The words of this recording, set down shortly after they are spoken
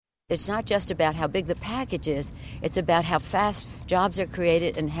It's not just about how big the package is, it's about how fast jobs are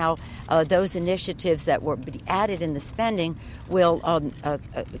created and how those initiatives that were added in the spending will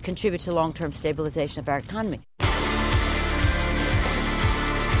contribute to long-term stabilization of our economy.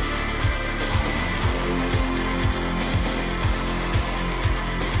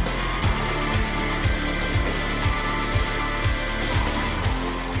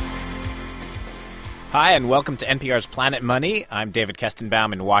 Hi, and welcome to NPR's Planet Money. I'm David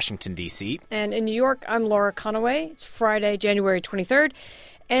Kestenbaum in Washington, D.C. And in New York, I'm Laura Conaway. It's Friday, January 23rd.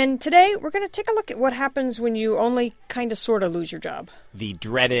 And today, we're going to take a look at what happens when you only kind of sort of lose your job. The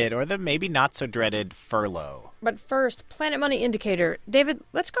dreaded, or the maybe not so dreaded, furlough. But first, Planet Money indicator. David,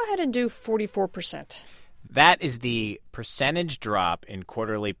 let's go ahead and do 44%. That is the percentage drop in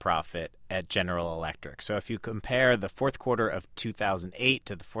quarterly profit at General Electric. So if you compare the fourth quarter of 2008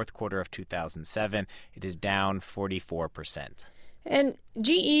 to the fourth quarter of 2007, it is down 44%. And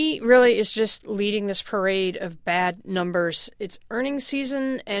GE really is just leading this parade of bad numbers. It's earnings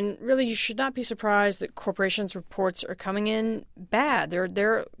season, and really you should not be surprised that corporations' reports are coming in bad.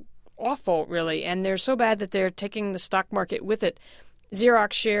 They're awful, really, and they're so bad that they're taking the stock market with it.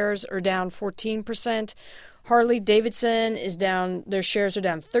 Xerox shares are down 14%. Harley-Davidson is down, their shares are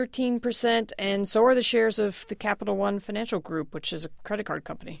down 13%, and so are the shares of the Capital One Financial Group, which is a credit card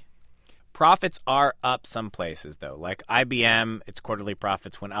company. Profits are up some places, though. Like IBM, its quarterly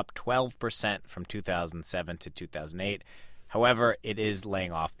profits went up 12% from 2007 to 2008. However, it is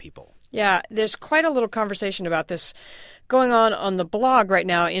laying off people. Yeah, there's quite a little conversation about this going on the blog right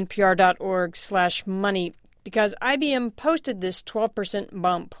now, npr.org/money. Because IBM posted this 12%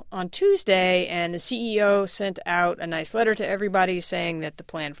 bump on Tuesday, and the CEO sent out a nice letter to everybody saying that the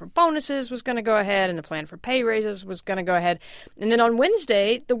plan for bonuses was going to go ahead and the plan for pay raises was going to go ahead. And then on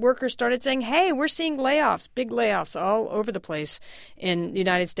Wednesday, the workers started saying, hey, we're seeing layoffs, big layoffs all over the place in the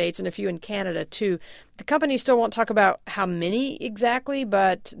United States and a few in Canada, too. The company still won't talk about how many exactly,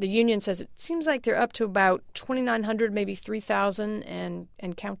 but the union says it seems like they're up to about 2,900, maybe 3,000 and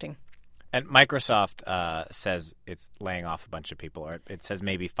counting. And Microsoft says it's laying off a bunch of people, or it says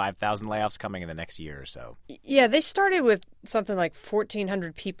maybe 5,000 layoffs coming in the next year or so. Yeah, they started with something like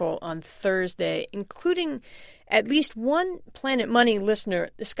 1,400 people on Thursday, including at least one Planet Money listener,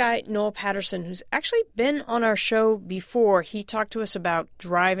 this guy Noel Patterson, who's actually been on our show before. He talked to us about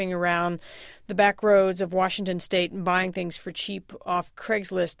driving around the back roads of Washington State and buying things for cheap off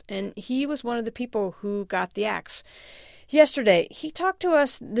Craigslist, and he was one of the people who got the axe. Yesterday, he talked to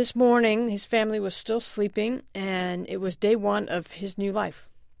us this morning. His family was still sleeping, and it was day one of his new life.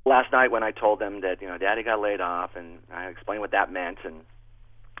 Last night when I told them that, Daddy got laid off, and I explained what that meant, and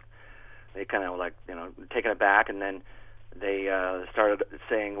they kind of were taken aback, and then they started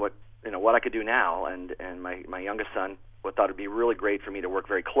saying what I could do now, and my youngest son thought it'd be really great for me to work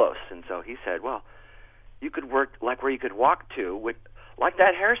very close, and so he said, well, you could work like where you could walk to, like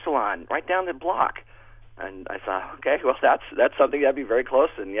that hair salon right down the block. And I thought, okay, well, that's something that'd be very close.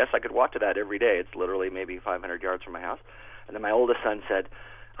 And yes, I could walk to that every day. It's literally maybe 500 yards from my house. And then my oldest son said,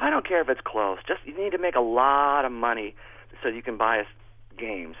 I don't care if it's close. Just you need to make a lot of money so you can buy us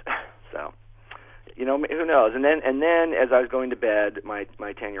games. So, who knows? And then as I was going to bed, my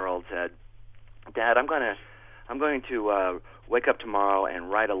 10-year-old said, Dad, I'm going to wake up tomorrow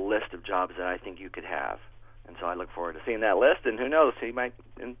and write a list of jobs that I think you could have. And so I look forward to seeing that list. And who knows? He might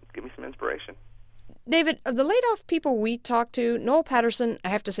give me some inspiration. David, of the laid-off people we talked to, Noel Patterson, I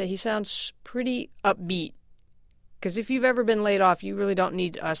have to say, he sounds pretty upbeat. Because if you've ever been laid off, you really don't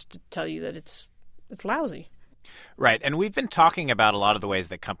need us to tell you that it's lousy. Right, and we've been talking about a lot of the ways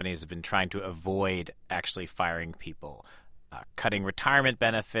that companies have been trying to avoid actually firing people, cutting retirement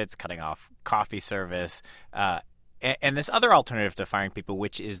benefits, cutting off coffee service, and this other alternative to firing people,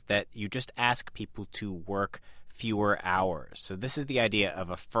 which is that you just ask people to work fewer hours. So this is the idea of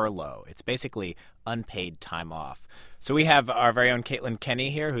a furlough. It's basically unpaid time off. So we have our very own Caitlin Kenny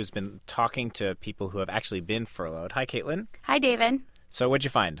here, who's been talking to people who have actually been furloughed. Hi, Caitlin. Hi, David. So what'd you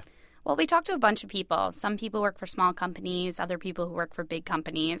find? Well, we talked to a bunch of people. Some people work for small companies, other people who work for big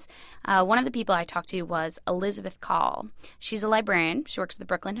companies. One of the people I talked to was Elizabeth Call. She's a librarian. She works at the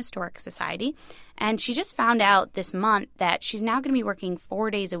Brooklyn Historic Society. And she just found out this month that she's now going to be working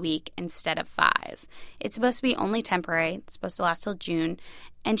 4 days a week instead of 5. It's supposed to be only temporary. It's supposed to last till June.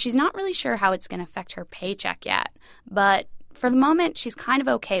 And she's not really sure how it's going to affect her paycheck yet. But for the moment, she's kind of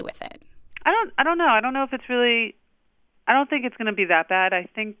okay with it. I don't know. I don't know if it's really – I don't think it's going to be that bad. I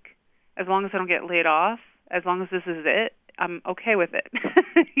think – as long as I don't get laid off, as long as this is it, I'm okay with it.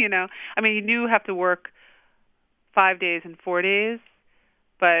 I mean, you do have to work 5 days and 4 days,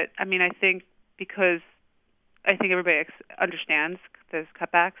 but I mean, I think because I think everybody understands there's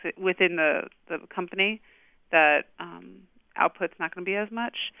cutbacks within the company, that output's not going to be as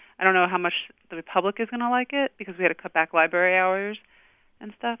much. I don't know how much the public is going to like it because we had to cut back library hours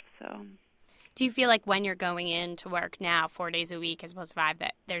and stuff. So, do you feel like when you're going in to work now 4 days a week as opposed to 5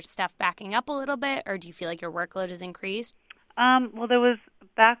 that there's stuff backing up a little bit, or do you feel like your workload has increased? Well, there was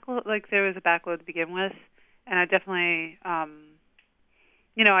a backload to begin with, and I definitely,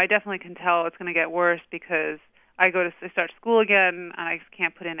 I definitely can tell it's going to get worse because I start school again, and I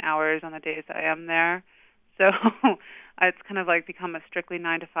can't put in hours on the days that I am there. So it's kind of like become a strictly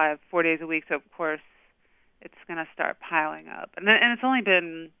 9 to 5, 4 days a week. So of course, it's going to start piling up, and it's only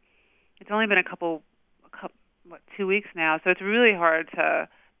been a couple 2 weeks now. So it's really hard to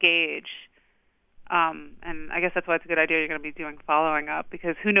gauge. And I guess that's why it's a good idea you're going to be doing following up,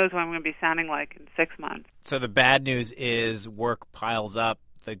 because who knows what I'm going to be sounding like in 6 months. So the bad news is work piles up.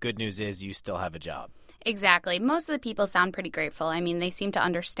 The good news is you still have a job. Exactly. Most of the people sound pretty grateful. I mean, they seem to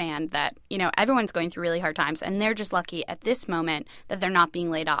understand that, everyone's going through really hard times, and they're just lucky at this moment that they're not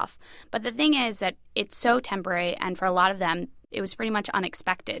being laid off. But the thing is that it's so temporary, and for a lot of them, it was pretty much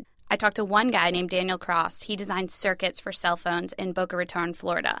unexpected. I talked to one guy named Daniel Cross. He designed circuits for cell phones in Boca Raton,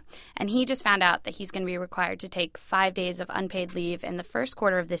 Florida. And he just found out that he's going to be required to take 5 days of unpaid leave in the first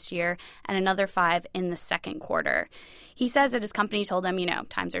quarter of this year and another 5 in the second quarter. He says that his company told him,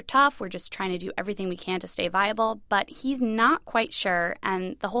 times are tough. We're just trying to do everything we can to stay viable. But he's not quite sure,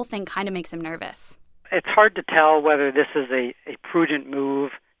 and the whole thing kind of makes him nervous. It's hard to tell whether this is a prudent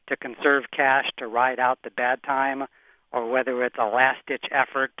move to conserve cash to ride out the bad time, or whether it's a last-ditch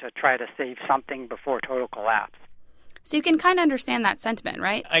effort to try to save something before total collapse. So you can kind of understand that sentiment,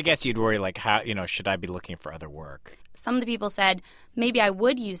 right? I guess you'd worry, how, should I be looking for other work? Some of the people said, maybe I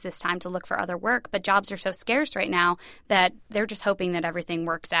would use this time to look for other work, but jobs are so scarce right now that they're just hoping that everything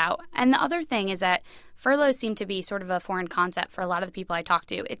works out. And the other thing is that furloughs seem to be sort of a foreign concept for a lot of the people I talked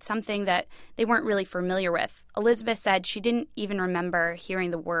to. It's something that they weren't really familiar with. Elizabeth said she didn't even remember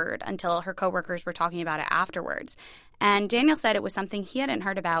hearing the word until her coworkers were talking about it afterwards. And Daniel said it was something he hadn't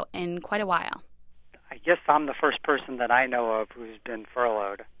heard about in quite a while. I guess I'm the first person that I know of who's been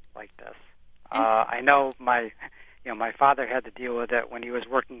furloughed like this. I know my father had to deal with it when he was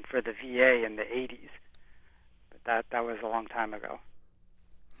working for the VA in the 80s. But that was a long time ago.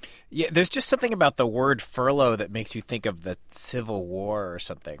 Yeah, there's just something about the word furlough that makes you think of the Civil War or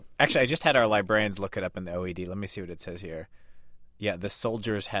something. Actually, I just had our librarians look it up in the OED. Let me see what it says here. Yeah, the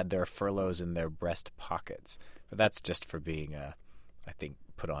soldiers had their furloughs in their breast pockets. But that's just for being, I think,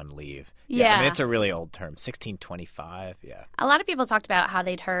 put on leave. Yeah. I mean, it's a really old term, 1625, yeah. A lot of people talked about how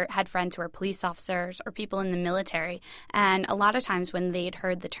they'd had friends who were police officers or people in the military, and a lot of times when they'd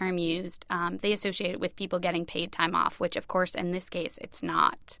heard the term used, they associated it with people getting paid time off, which, of course, in this case, it's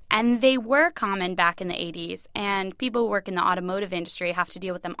not. And they were common back in the 80s, and people who work in the automotive industry have to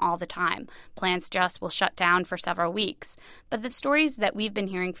deal with them all the time. Plants just will shut down for several weeks. But the stories that we've been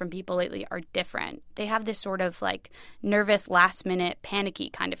hearing from people lately are different. They have this sort of nervous, last-minute, panicky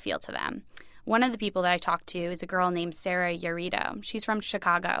kind of feel to them. One of the people that I talked to is a girl named Sarah Yarito. She's from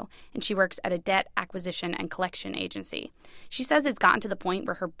Chicago, and she works at a debt acquisition and collection agency. She says it's gotten to the point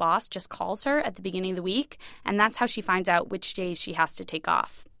where her boss just calls her at the beginning of the week, and that's how she finds out which days she has to take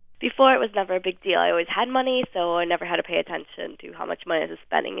off. Before, it was never a big deal. I always had money, so I never had to pay attention to how much money I was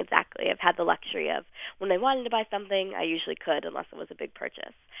spending exactly. I've had the luxury of when I wanted to buy something, I usually could, unless it was a big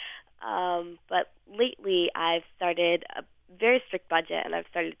purchase. But lately, I've started a very strict budget, and I've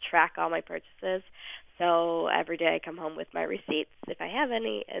started to track all my purchases. So every day I come home with my receipts, if I have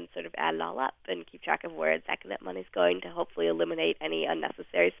any, and sort of add it all up and keep track of where exactly that money's going to hopefully eliminate any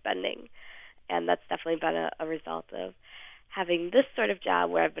unnecessary spending. And that's definitely been a result of having this sort of job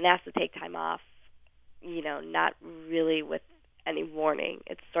where I've been asked to take time off, not really with any warning.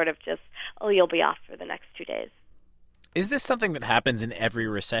 It's sort of just, you'll be off for the next 2 days. Is this something that happens in every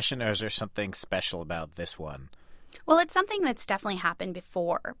recession, or is there something special about this one? Well, it's something that's definitely happened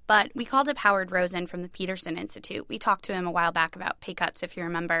before, but we called up Howard Rosen from the Peterson Institute. We talked to him a while back about pay cuts, if you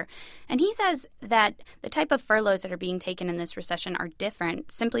remember, and he says that the type of furloughs that are being taken in this recession are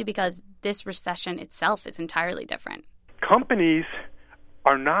different simply because this recession itself is entirely different. Companies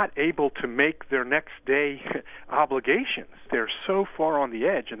are not able to make their next day obligations. They're so far on the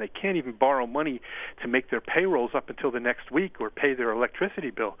edge, and they can't even borrow money to make their payrolls up until the next week or pay their electricity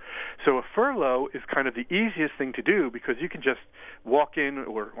bill. So a furlough is kind of the easiest thing to do because you can just walk in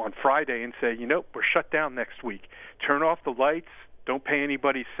or on Friday and say, we're shut down next week. Turn off the lights. Don't pay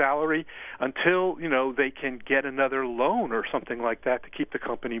anybody's salary until, they can get another loan or something like that to keep the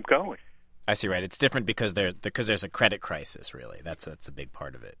company going. I see, right. It's different because there's a credit crisis, really. That's a big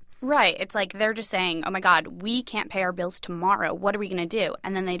part of it. Right. It's like they're just saying, oh, my God, we can't pay our bills tomorrow. What are we going to do?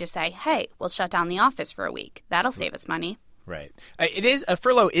 And then they just say, hey, we'll shut down the office for a week. That'll save us money. Right. A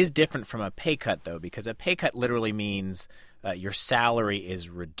furlough is different from a pay cut, though, because a pay cut literally means your salary is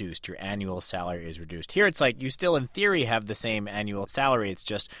reduced. Your annual salary is reduced. Here it's like you still, in theory, have the same annual salary. It's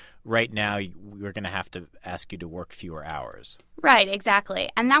just right now we're going to have to ask you to work fewer hours. Right, exactly.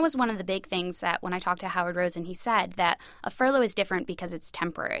 And that was one of the big things that when I talked to Howard Rosen, he said that a furlough is different because it's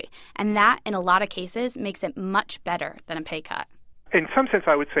temporary. And that, in a lot of cases, makes it much better than a pay cut. In some sense,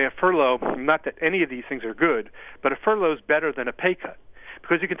 I would say a furlough, not that any of these things are good, but a furlough is better than a pay cut.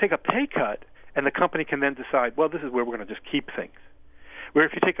 Because you can take a pay cut and the company can then decide, well, this is where we're going to just keep things. Where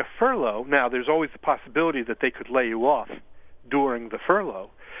if you take a furlough, now there's always the possibility that they could lay you off during the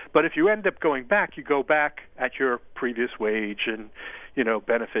furlough. But if you end up going back, you go back at your previous wage and,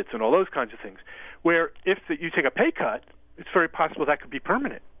 benefits and all those kinds of things. Where if you take a pay cut, it's very possible that could be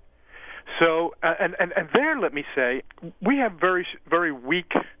permanent. So, and there, let me say, we have very, very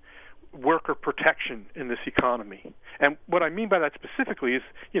weak worker protection in this economy. And what I mean by that specifically is,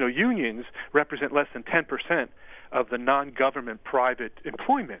 unions represent less than 10% of the non-government private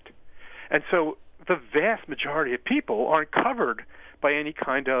employment. And so the vast majority of people aren't covered by any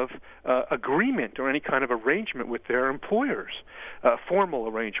kind of agreement or any kind of arrangement with their employers, formal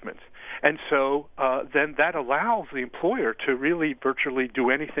arrangements. And so then that allows the employer to really virtually do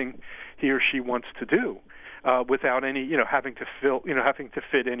anything he or she wants to do without any, having to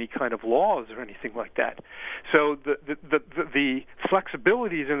fit any kind of laws or anything like that. So the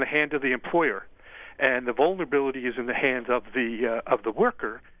flexibility is in the hand of the employer, and the vulnerability is in the hands of the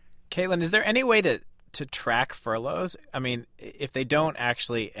worker. Caitlin, is there any way to track furloughs? I mean, if they don't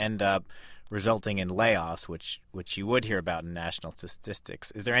actually end up resulting in layoffs, which you would hear about in national statistics,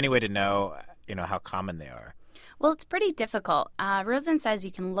 is there any way to know, how common they are? Well, it's pretty difficult. Rosen says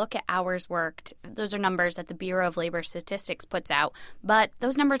you can look at hours worked. Those are numbers that the Bureau of Labor Statistics puts out, but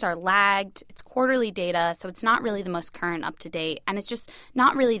those numbers are lagged. It's quarterly data, so it's not really the most current, up-to-date, and it's just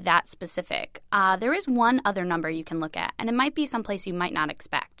not really that specific. There is one other number you can look at, and it might be someplace you might not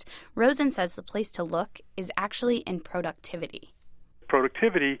expect. Rosen says the place to look is actually in productivity.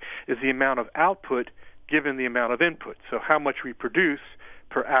 Productivity is the amount of output given the amount of input, so how much we produce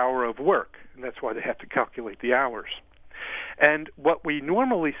per hour of work, and that's why they have to calculate the hours. And what we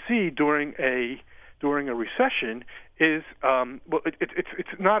normally see during a recession is,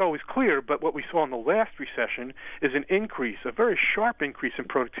 it's not always clear, but what we saw in the last recession is an increase, a very sharp increase in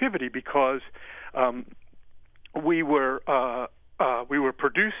productivity, because we were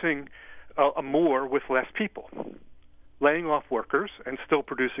producing more with less people, laying off workers and still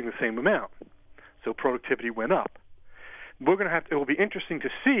producing the same amount. So productivity went up. It will be interesting to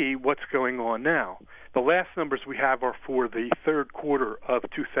see what's going on now. The last numbers we have are for the third quarter of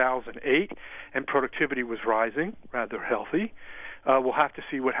 2008, and productivity was rising, rather healthy. We'll have to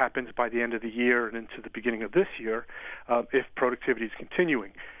see what happens by the end of the year and into the beginning of this year if productivity is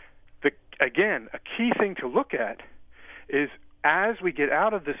continuing. Again, a key thing to look at is as we get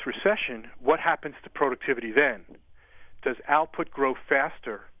out of this recession, what happens to productivity then? Does output grow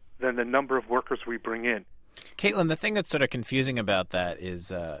faster than the number of workers we bring in? Caitlin, the thing that's sort of confusing about that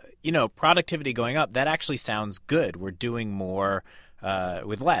is, productivity going up, that actually sounds good. We're doing more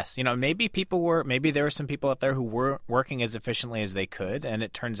with less. Maybe there were some people out there who weren't working as efficiently as they could, and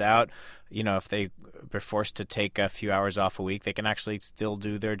it turns out, if they were forced to take a few hours off a week, they can actually still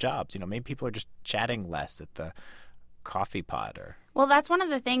do their jobs. Maybe people are just chatting less at the coffee pot or... Well, that's one of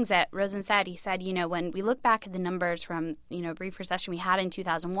the things that Rosen said. He said, when we look back at the numbers from, brief recession we had in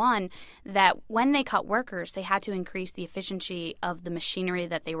 2001, that when they cut workers, they had to increase the efficiency of the machinery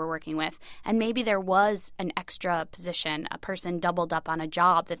that they were working with. And maybe there was an extra position, a person doubled up on a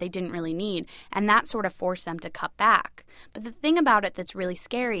job that they didn't really need, and that sort of forced them to cut back. But the thing about it that's really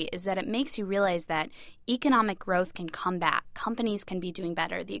scary is that it makes you realize that economic growth can come back. Companies can be doing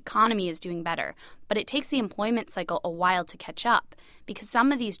better. The economy is doing better. But it takes the employment cycle a while to catch up. Because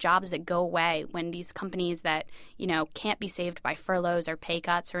some of these jobs that go away when these companies that, can't be saved by furloughs or pay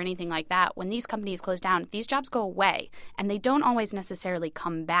cuts or anything like that, when these companies close down, these jobs go away and they don't always necessarily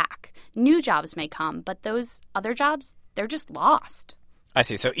come back. New jobs may come, but those other jobs, they're just lost. I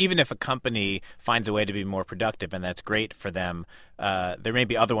see. So even if a company finds a way to be more productive and that's great for them, there may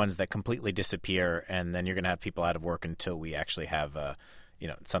be other ones that completely disappear, and then you're going to have people out of work until we actually have,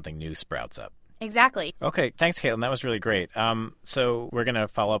 something new sprouts up. Exactly. Okay. Thanks, Caitlin. That was really great. So we're going to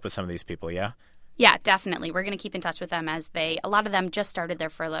follow up with some of these people, yeah? Yeah, definitely. We're going to keep in touch with them as a lot of them just started their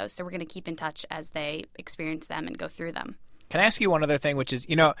furloughs, so we're going to keep in touch as they experience them and go through them. Can I ask you one other thing, which is,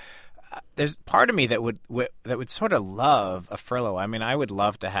 there's part of me that would sort of love a furlough. I mean, I would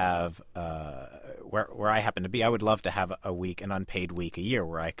love to have where I happen to be. I would love to have a week, an unpaid week a year,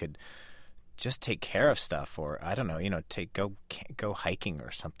 where I could just take care of stuff, or I don't know, go hiking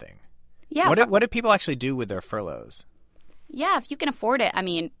or something. Yeah. What do people actually do with their furloughs? Yeah, if you can afford it, I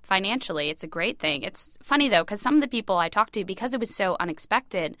mean, financially, it's a great thing. It's funny, though, because some of the people I talked to, because it was so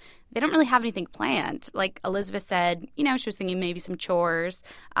unexpected, they don't really have anything planned. Like Elizabeth said, she was thinking maybe some chores.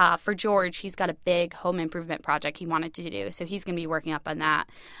 For George, he's got a big home improvement project he wanted to do, so he's going to be working up on that.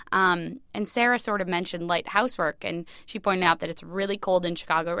 And Sarah sort of mentioned light housework, and she pointed out that it's really cold in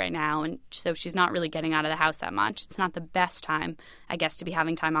Chicago right now, and so she's not really getting out of the house that much. It's not the best time, I guess, to be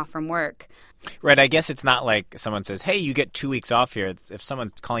having time off from work. Right. I guess it's not like someone says, hey, you get 2 weeks off here. If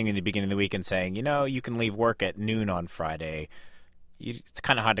someone's calling you in the beginning of the week and saying, you can leave work at noon on Friday, it's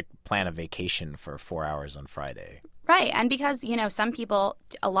kind of hard to plan a vacation for 4 hours on Friday. Right. And because,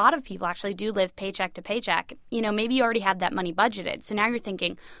 a lot of people actually do live paycheck to paycheck. Maybe you already had that money budgeted. So now you're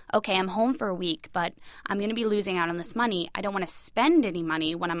thinking, okay, I'm home for a week, but I'm going to be losing out on this money. I don't want to spend any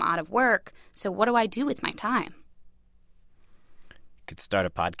money when I'm out of work. So what do I do with my time? You could start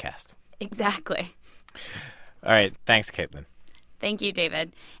a podcast. Exactly. All right. Thanks, Caitlin. Thank you,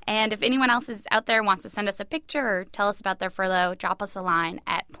 David. And if anyone else is out there and wants to send us a picture or tell us about their furlough, drop us a line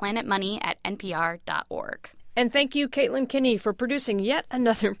at planetmoney@npr.org. And thank you, Caitlin Kinney, for producing yet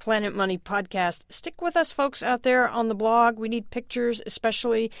another Planet Money podcast. Stick with us, folks out there on the blog. We need pictures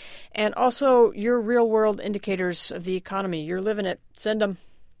especially, and also your real-world indicators of the economy. You're living it. Send them.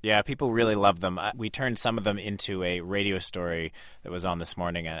 Yeah, people really love them. We turned some of them into a radio story that was on this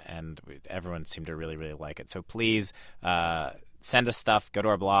morning, and everyone seemed to really, really like it. So please send us stuff. Go to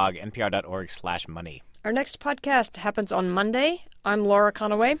our blog, npr.org/money. Our next podcast happens on Monday. I'm Laura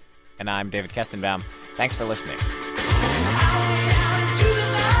Conaway. And I'm David Kestenbaum. Thanks for listening.